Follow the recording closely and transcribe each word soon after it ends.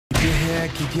there,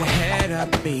 keep your head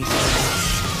up, baby.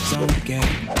 Don't get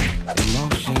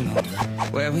emotional.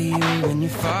 Where were you when your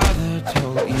father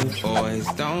told you, boys,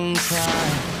 don't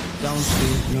cry, don't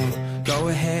sleep, no. Go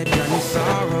ahead, drown your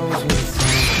sorrows with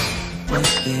him.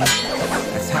 With it,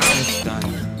 that's how it's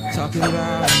done. Talking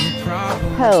about your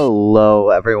problems. Hello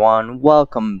everyone,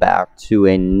 welcome back to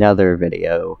another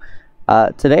video.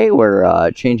 Today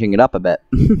we're changing it up a bit.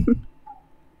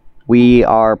 We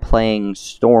are playing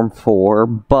Storm 4,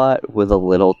 but with a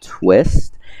little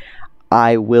twist.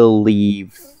 I will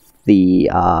leave the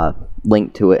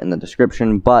link to it in the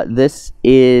description, but this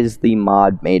is the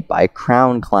mod made by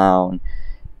Crown Clown,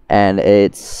 and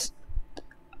it's,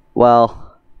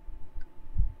 well,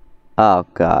 oh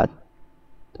god,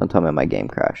 don't tell me my game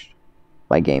crashed.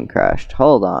 My game crashed.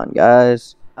 Hold on,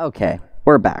 guys. Okay,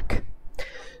 we're back.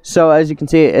 So as you can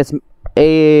see, it's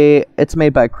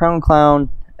made by Crown Clown,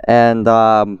 and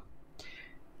I'll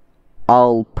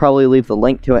probably leave the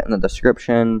link to it in the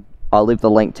description. I'll leave the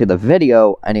link to the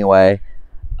video anyway,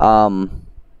 and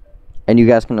you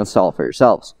guys can install it for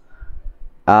yourselves.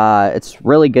 It's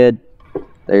really good.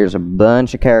 There's a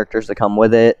bunch of characters that come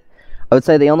with it. I would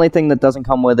say the only thing that doesn't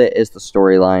come with it is the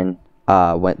storyline,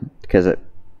 because it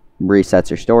resets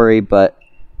your story, but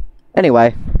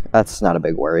anyway, that's not a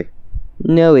big worry.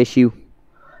 No issue.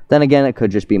 Then again, it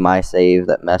could just be my save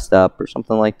that messed up or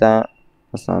something like that.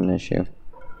 That's not an issue.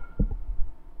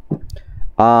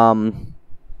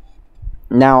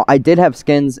 Now, I did have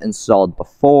skins installed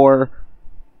before,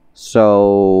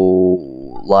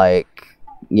 so, like,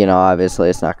 you know, obviously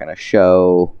it's not going to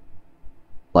show,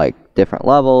 like, different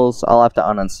levels. I'll have to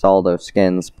uninstall those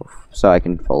skins so I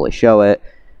can fully show it.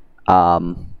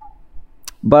 But,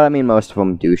 I mean, most of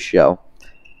them do show.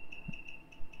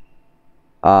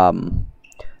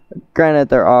 Granted,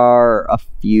 there are a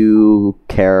few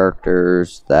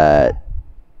characters that,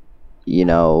 you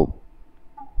know,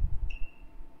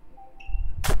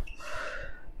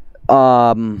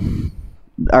 are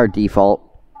default,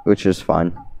 which is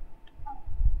fun.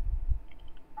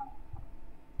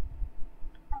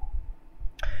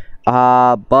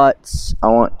 But I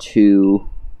want to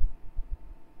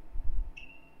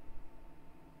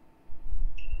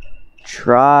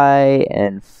try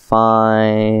and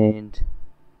find,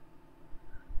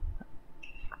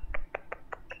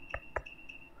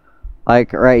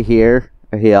 like, right here,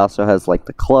 he also has, like,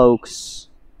 the cloaks.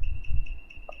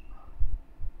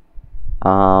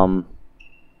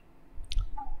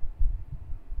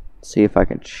 See if I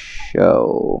can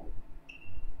show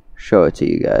it to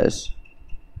you guys.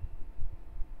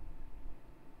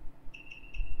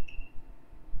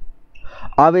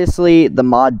 Obviously, the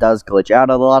mod does glitch out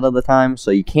a lot of the time,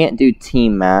 so you can't do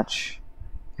team match.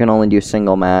 You can only do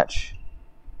single match.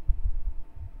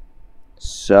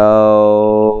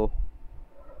 So,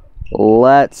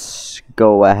 let's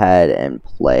go ahead and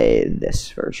play this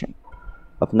version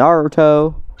of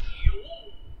Naruto.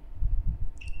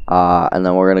 And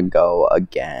then we're gonna go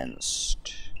against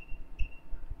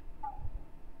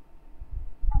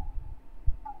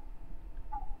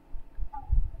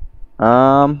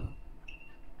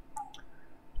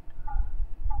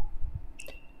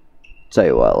tell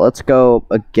you what, let's go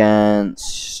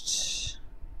against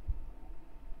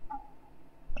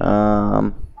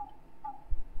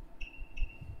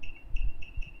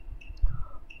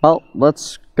well,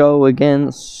 let's go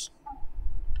against,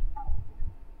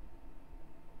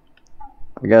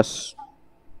 I guess,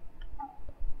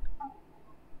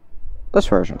 this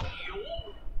version.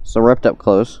 So ripped up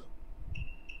clothes.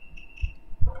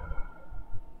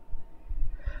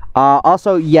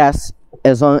 Also, yes,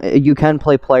 as long you can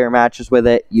play player matches with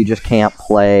it, you just can't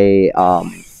play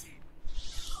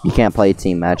you can't play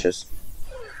team matches.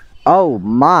 Oh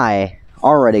my!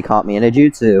 Already caught me in a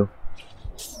jutsu.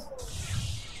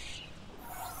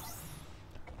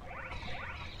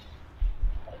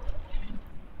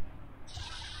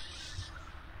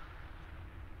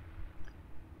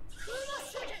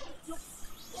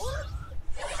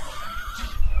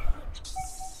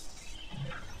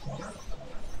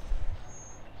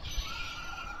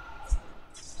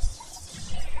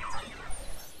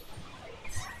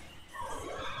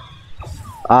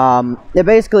 It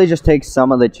basically just takes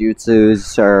some of the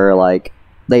jutsus, or, like,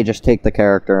 they just take the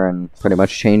character and pretty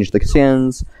much change the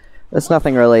skins. There's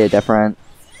nothing really different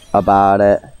about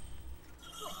it.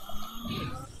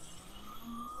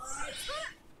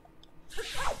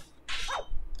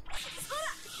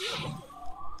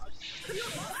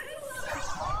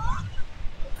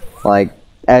 Like,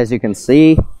 as you can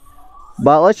see.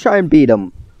 But let's try and beat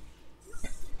him.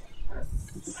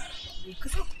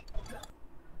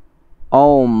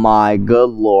 Oh my good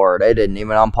lord, I didn't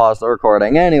even unpause the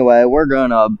recording. Anyway, we're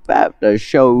gonna have to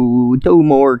show 2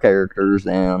 more characters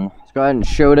then. Let's go ahead and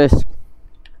show this.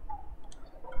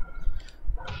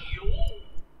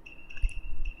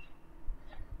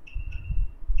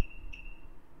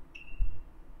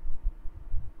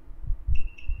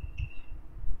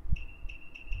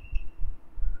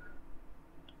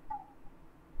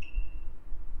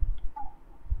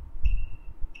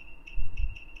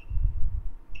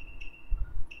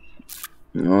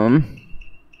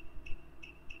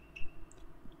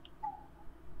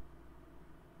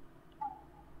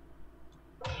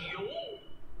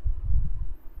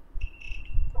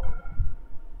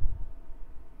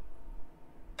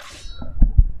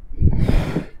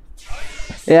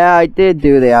 Yeah, I did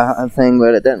do the thing,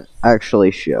 but it didn't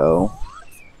actually show.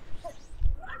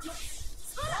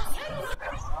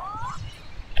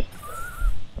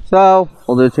 So,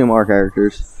 we'll do 2 more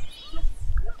characters.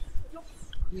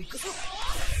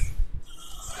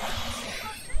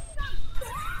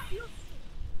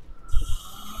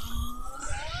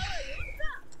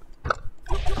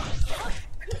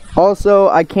 Also,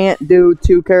 I can't do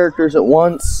 2 characters at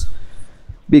once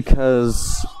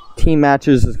because team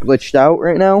matches is glitched out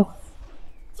right now.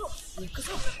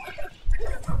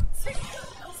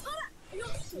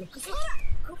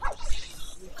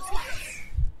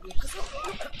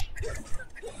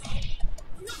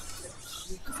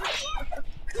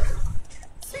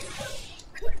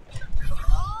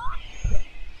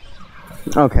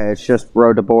 Okay, it's just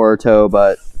Road to Boruto,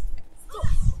 but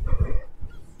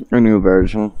a new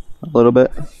version, a little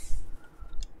bit.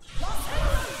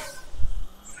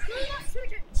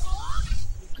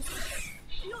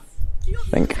 I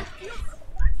think.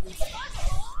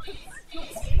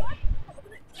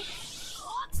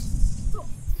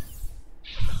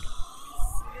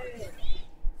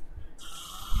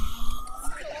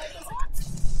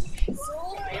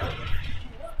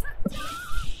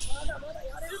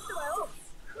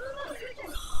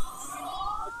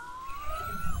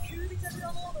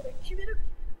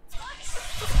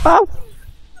 Oh.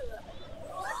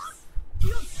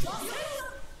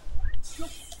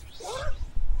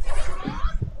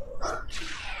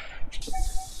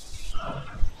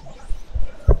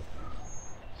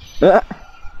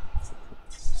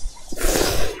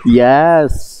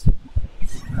 Yes.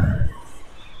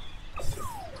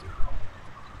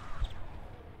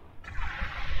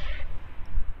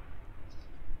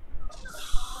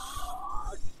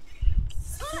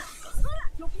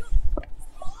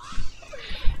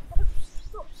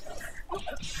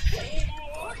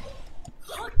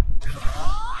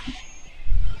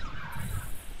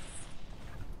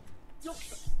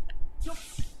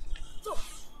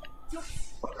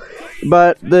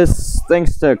 But this,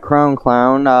 thanks to Crown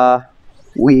Clown,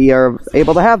 we are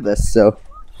able to have this, so.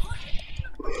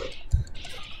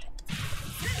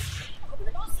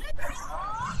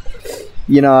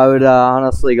 You know, I would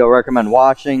honestly go recommend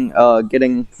watching,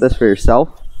 getting this for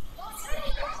yourself.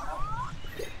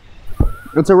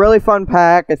 It's a really fun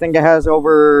pack. I think it has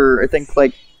over,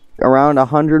 like around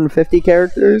 150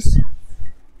 characters.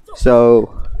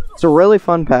 So, it's a really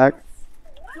fun pack.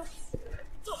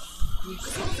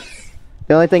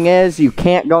 The only thing is, you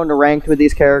can't go into ranked with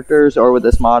these characters or with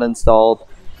this mod installed.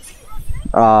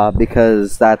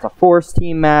 Because that's a forced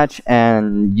team match,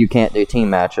 and you can't do team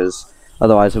matches.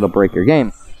 Otherwise, it'll break your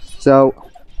game. So,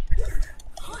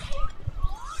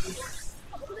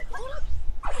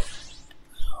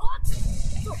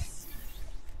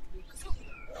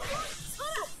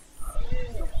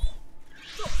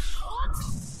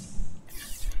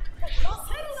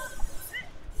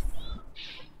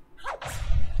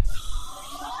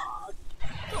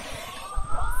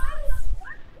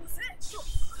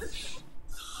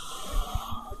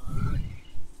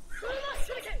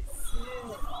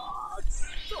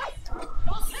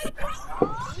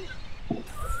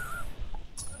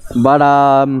 but,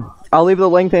 I'll leave the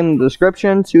link in the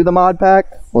description to the mod pack.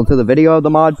 Well, to the video of the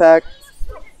mod pack.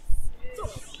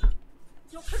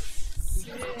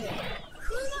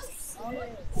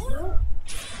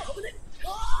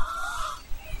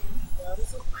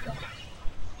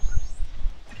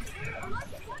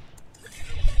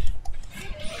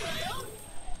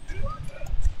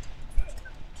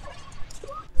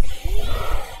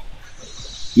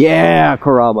 Yeah,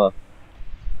 Kurama.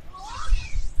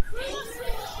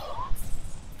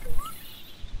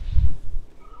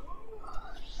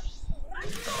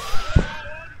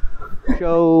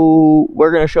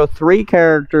 We're gonna show 3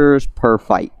 characters per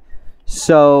fight.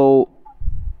 So,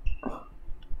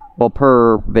 well,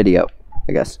 per video,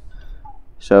 I guess.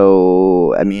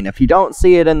 So, I mean, if you don't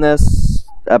see it in this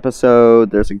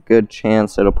episode. There's a good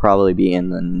chance it'll probably be in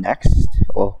the next.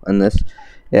 Well, in this,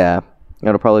 yeah,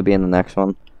 it'll probably be in the next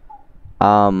one.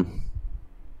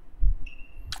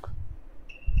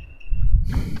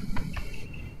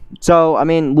 So, I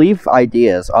mean, leave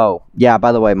ideas. Oh, yeah,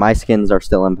 by the way, my skins are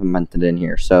still implemented in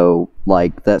here. So,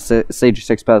 like, that Sage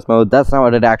 6 Pass mode, that's not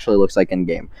what it actually looks like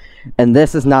in-game. And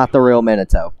this is not the real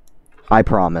Minato. I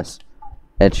promise.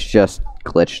 It's just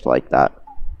glitched like that.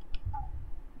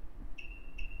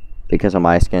 Because of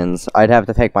my skins. I'd have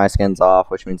to take my skins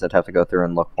off, which means I'd have to go through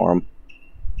and look for them.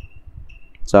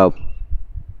 So,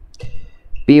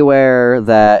 beware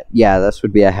that, yeah, this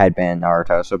would be a headband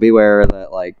Naruto. So, beware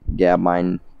that, like, yeah,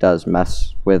 mine does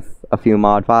mess with a few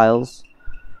mod files,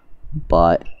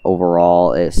 but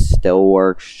overall it still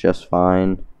works just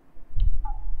fine.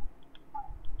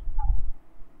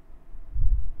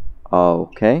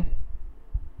 Okay.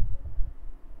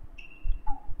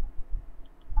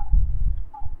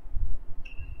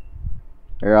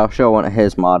 Here, I'll show one of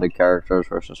his modded characters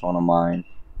versus one of mine.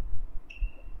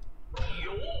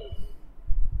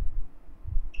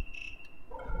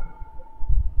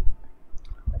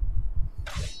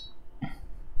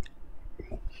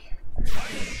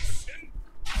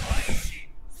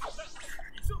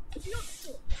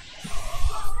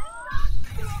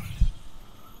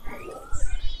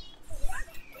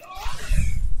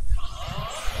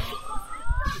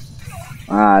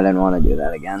 I didn't want to do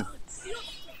that again.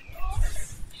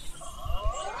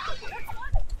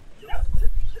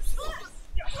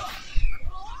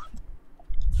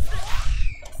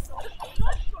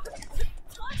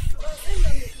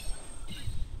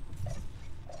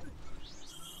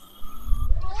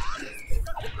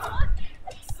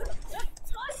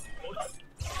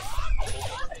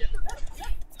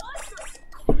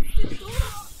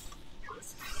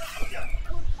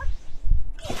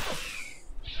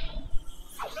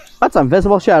 That's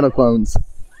invisible shadow clones.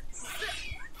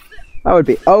 That would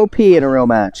be OP in a real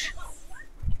match.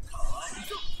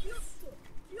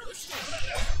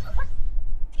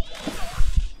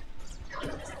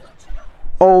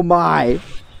 Oh my.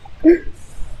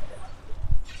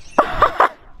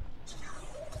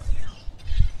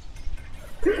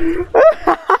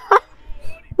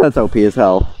 That's OP as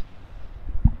hell.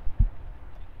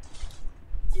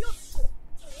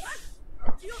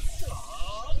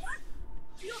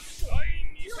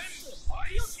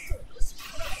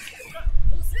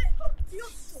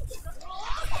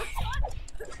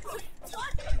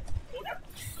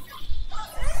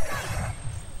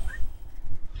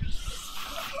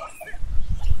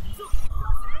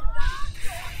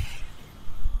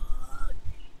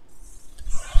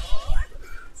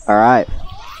 All right.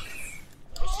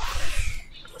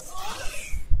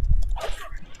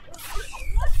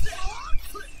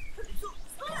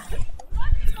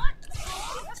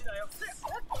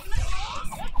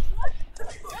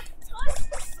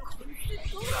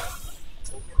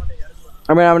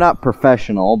 I mean, I'm not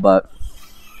professional, but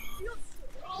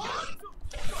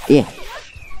yeah.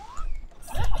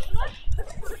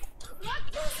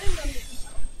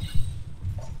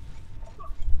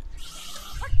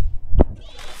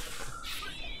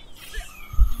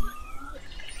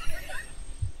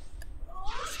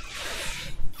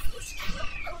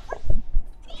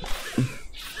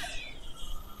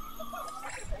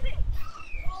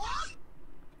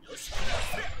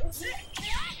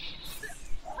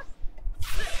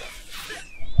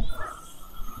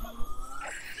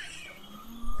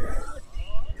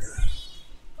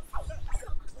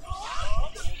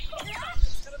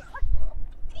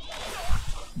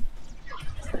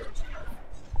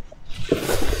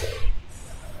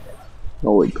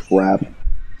 Holy crap.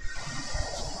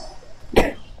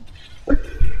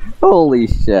 Holy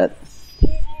shit.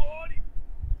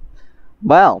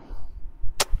 Well.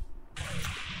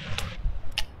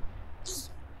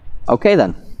 Okay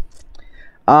then.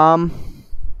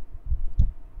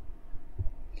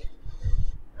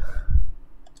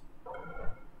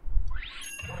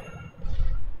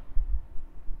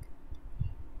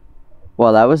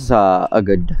 Well, that was a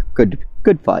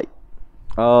good fight.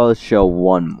 Let's show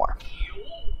one more.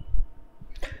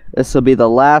 This will be the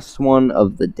last one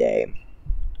of the day.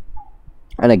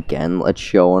 And again, let's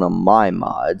show one of my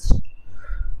mods.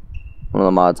 One of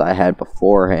the mods I had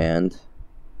beforehand.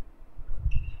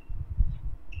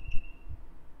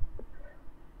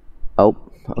 Oh,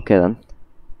 okay then.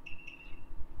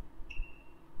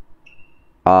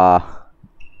 Guys,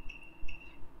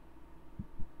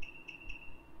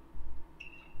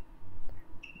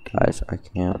 I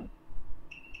can't.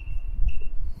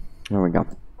 There we go.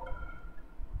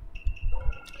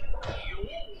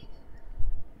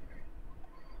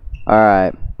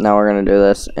 Alright, Now we're going to do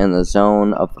this in the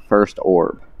zone of the first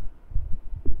orb.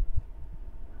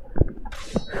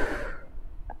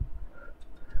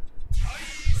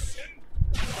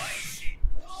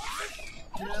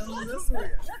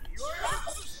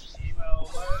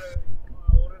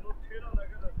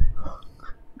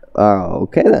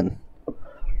 Okay then.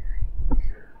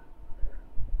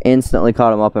 Instantly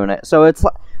caught him up in it. So it's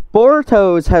like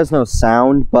Boruto's has no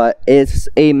sound, but it's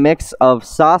a mix of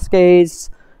Sasuke's,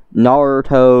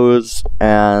 Naruto's,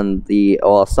 and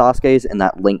Sasuke's and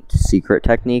that linked secret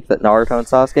technique that Naruto and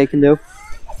Sasuke can do.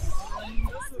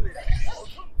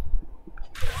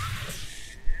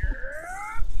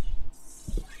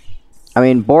 I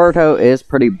mean, Boruto is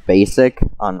pretty basic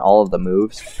on all of the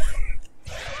moves.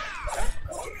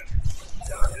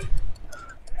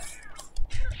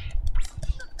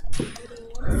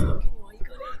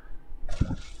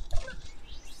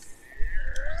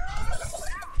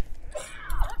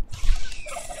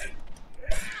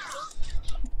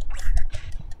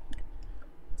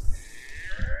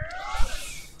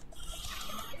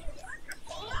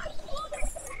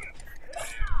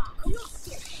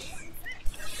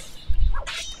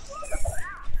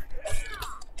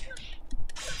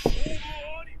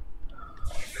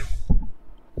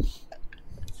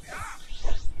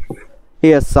 He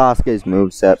has Sasuke's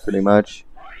moveset pretty much.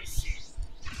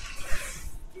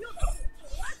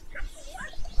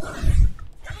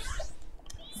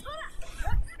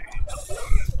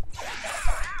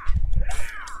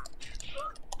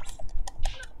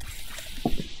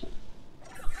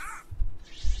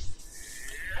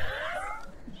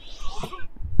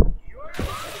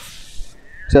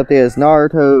 Except he has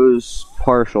Naruto's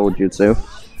partial jutsu.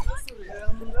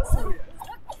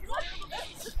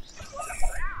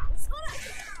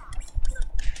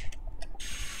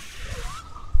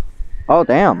 Oh,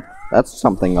 damn. That's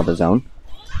something of his own.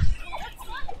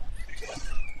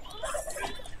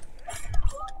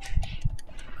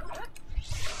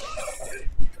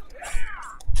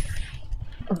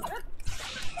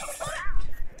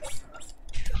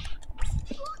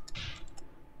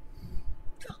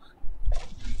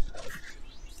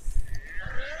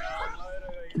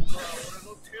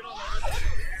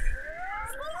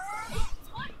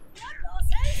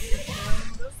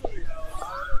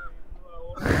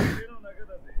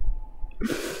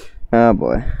 Oh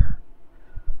boy.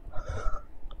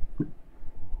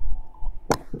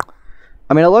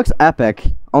 I mean, it looks epic,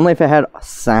 only if it had a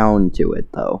sound to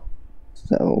it, though.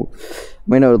 So, I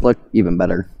mean, it would look even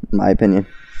better, in my opinion.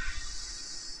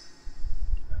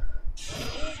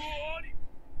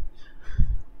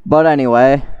 But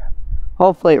anyway,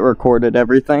 hopefully it recorded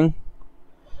everything.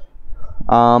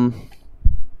 I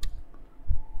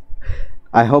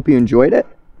hope you enjoyed it,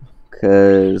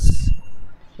 and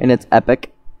it's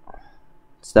epic.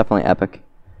 It's definitely epic.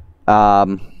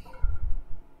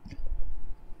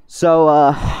 So,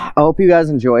 I hope you guys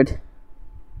enjoyed.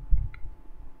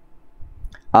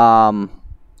 I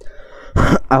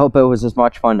hope it was as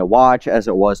much fun to watch as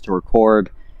it was to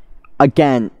record.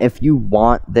 Again, if you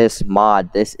want this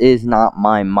mod, this is not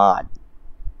my mod.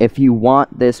 If you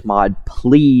want this mod,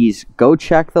 please go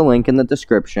check the link in the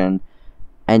description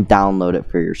and download it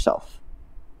for yourself.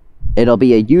 It'll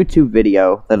be a YouTube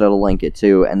video that it'll link it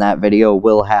to, and that video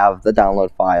will have the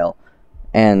download file,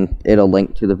 and it'll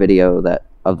link to the video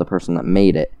of the person that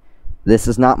made it. This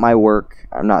is not my work.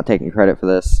 I'm not taking credit for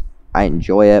this. I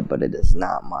enjoy it, but it is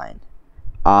not mine.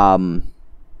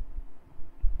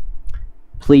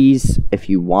 Please, if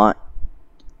you want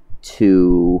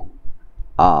to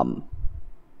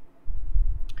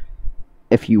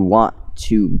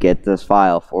get this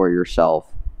file for yourself,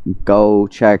 go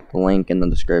check the link in the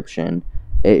description.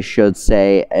 It should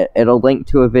say, it'll link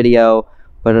to a video,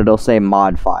 but it'll say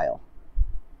mod file.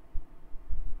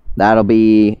 That'll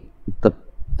be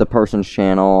the person's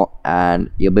channel,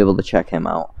 and you'll be able to check him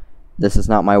out. This is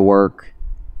not my work,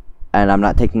 and I'm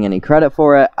not taking any credit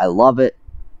for it. I love it,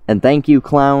 and thank you,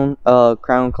 Crown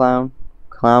Clown,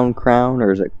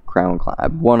 or is it Crown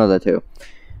Clown? One of the two.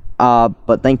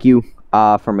 But thank you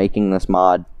for making this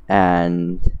mod,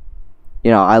 and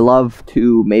I love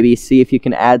to maybe see if you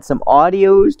can add some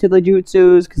audios to the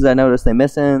jutsus, because I noticed they're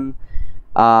missing.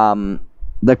 Even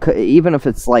if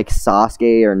it's like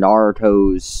Sasuke or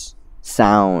Naruto's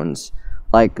sounds,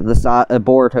 like the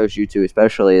Boruto's jutsu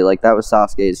especially, like that was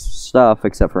Sasuke's stuff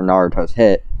except for Naruto's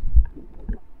hit.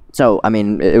 So I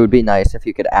mean, it would be nice if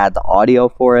you could add the audio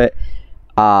for it,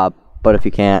 but if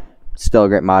you can't, still a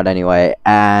great mod anyway.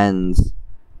 And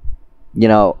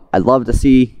I'd love to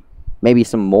see maybe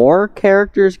some more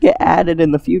characters get added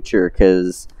in the future,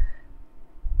 because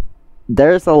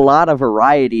there's a lot of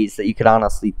varieties that you could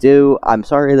honestly do. I'm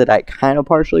sorry that I kind of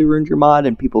partially ruined your mod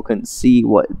and people couldn't see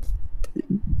what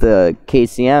the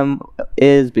KCM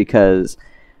is, because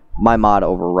my mod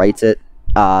overwrites it.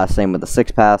 Same with the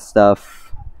 6-pass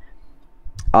stuff.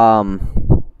 But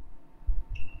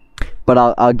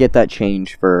I'll get that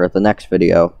changed for the next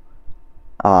video.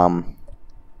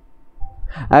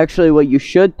 Actually, what you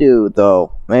should do,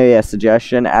 though, maybe a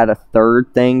suggestion, add a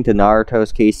third thing to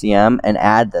Naruto's KCM and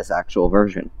add this actual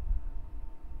version,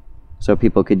 so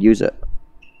people could use it.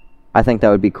 I think that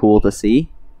would be cool to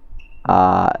see.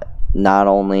 Not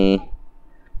only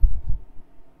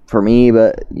for me,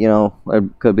 but, you know, there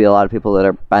could be a lot of people that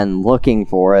have been looking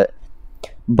for it.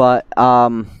 But,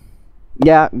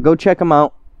 yeah, go check them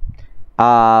out.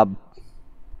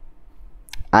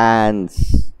 And,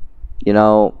 you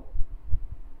know,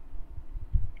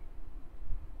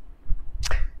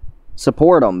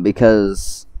 support them,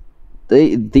 because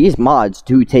these mods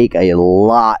do take a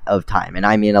lot of time, and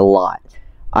I mean a lot.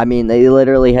 I mean, they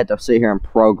literally had to sit here and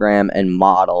program and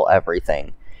model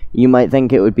everything. You might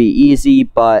think it would be easy,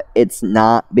 but it's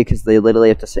not, because they literally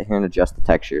have to sit here and adjust the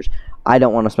textures. I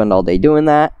don't want to spend all day doing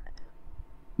that,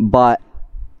 but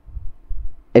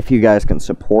if you guys can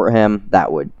support him,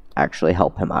 that would actually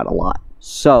help him out a lot.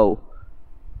 So,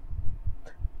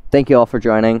 thank you all for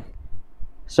joining.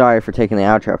 Sorry for taking the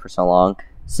outro for so long.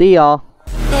 See y'all.